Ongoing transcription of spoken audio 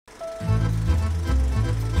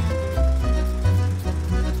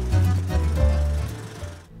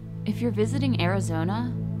If you're visiting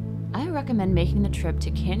Arizona, I recommend making the trip to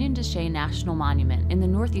Canyon de Chelly National Monument in the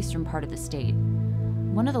northeastern part of the state.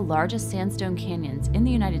 One of the largest sandstone canyons in the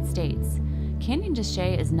United States, Canyon de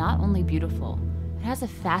Chelly is not only beautiful, it has a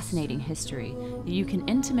fascinating history that you can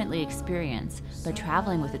intimately experience by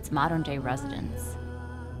traveling with its modern-day residents.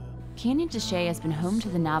 Canyon de Chelly has been home to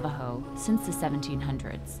the Navajo since the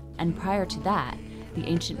 1700s, and prior to that, the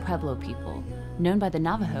ancient Pueblo people, known by the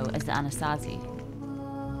Navajo as the Anasazi.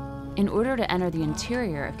 In order to enter the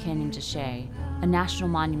interior of Canyon de Chelly, a national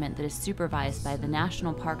monument that is supervised by the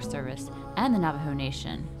National Park Service and the Navajo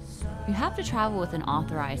Nation, you have to travel with an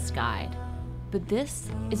authorized guide. But this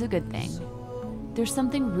is a good thing. There's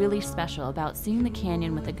something really special about seeing the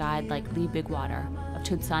canyon with a guide like Lee Bigwater of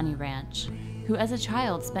Todsani Ranch, who as a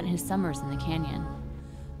child spent his summers in the canyon.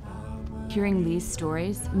 Hearing Lee's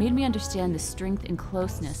stories made me understand the strength and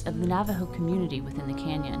closeness of the Navajo community within the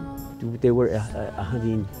canyon. They were a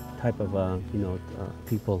hunting type of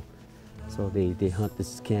people, so they hunt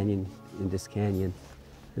this canyon, and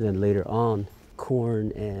then later on,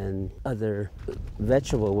 corn and other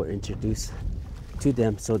vegetables were introduced to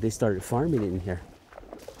them, so they started farming it in here.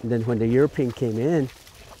 And then when the European came in,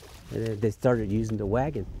 they started using the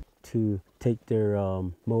wagon to take their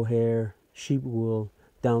mohair, sheep wool,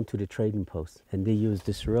 down to the trading post. And they use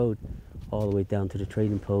this road all the way down to the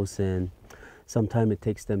trading post, and sometimes it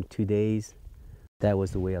takes them 2 days. That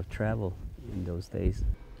was the way of travel in those days.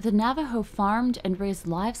 The Navajo farmed and raised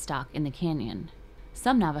livestock in the canyon.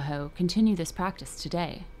 Some Navajo continue this practice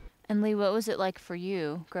today. And Lee, what was it like for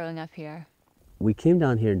you growing up here? We came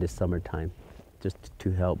down here in the summertime just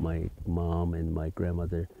to help my mom and my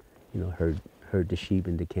grandmother, herd the sheep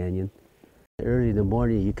in the canyon. Early in the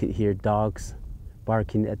morning, you could hear dogs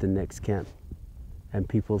barking at the next camp and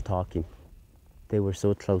people talking. They were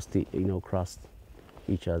so close to, across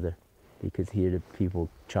each other. You could hear the people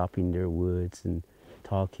chopping their woods and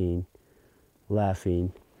talking,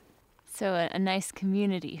 laughing. So a nice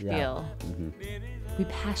community feel. Mm-hmm. We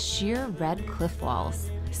pass sheer red cliff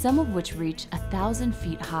walls, some of which reach 1,000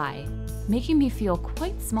 feet high, making me feel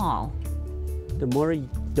quite small. The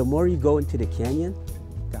more you go into the canyon,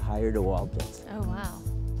 the higher the wall gets. Oh, wow.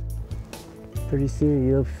 Pretty soon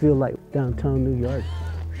you'll feel like downtown New York.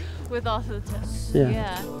 With all the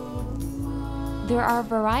yeah. There are a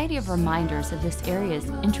variety of reminders of this area's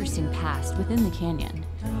interesting past within the canyon,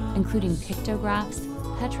 including pictographs,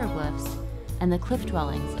 petroglyphs, and the cliff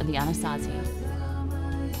dwellings of the Anasazi.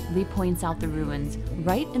 Lee points out the ruins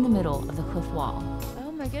right in the middle of the cliff wall.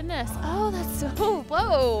 Oh my goodness. Oh, that's so,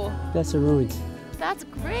 whoa. That's the ruins. That's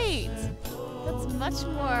great. That's much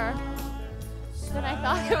more than I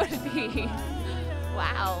thought it would be.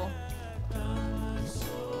 Wow.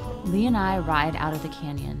 Lee and I ride out of the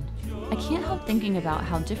canyon. I can't help thinking about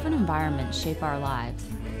how different environments shape our lives,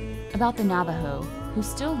 about the Navajo who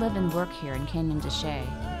still live and work here in Canyon de Chelly,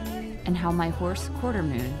 and how my horse, Quarter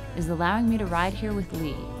Moon, is allowing me to ride here with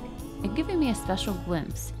Lee and giving me a special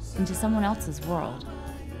glimpse into someone else's world.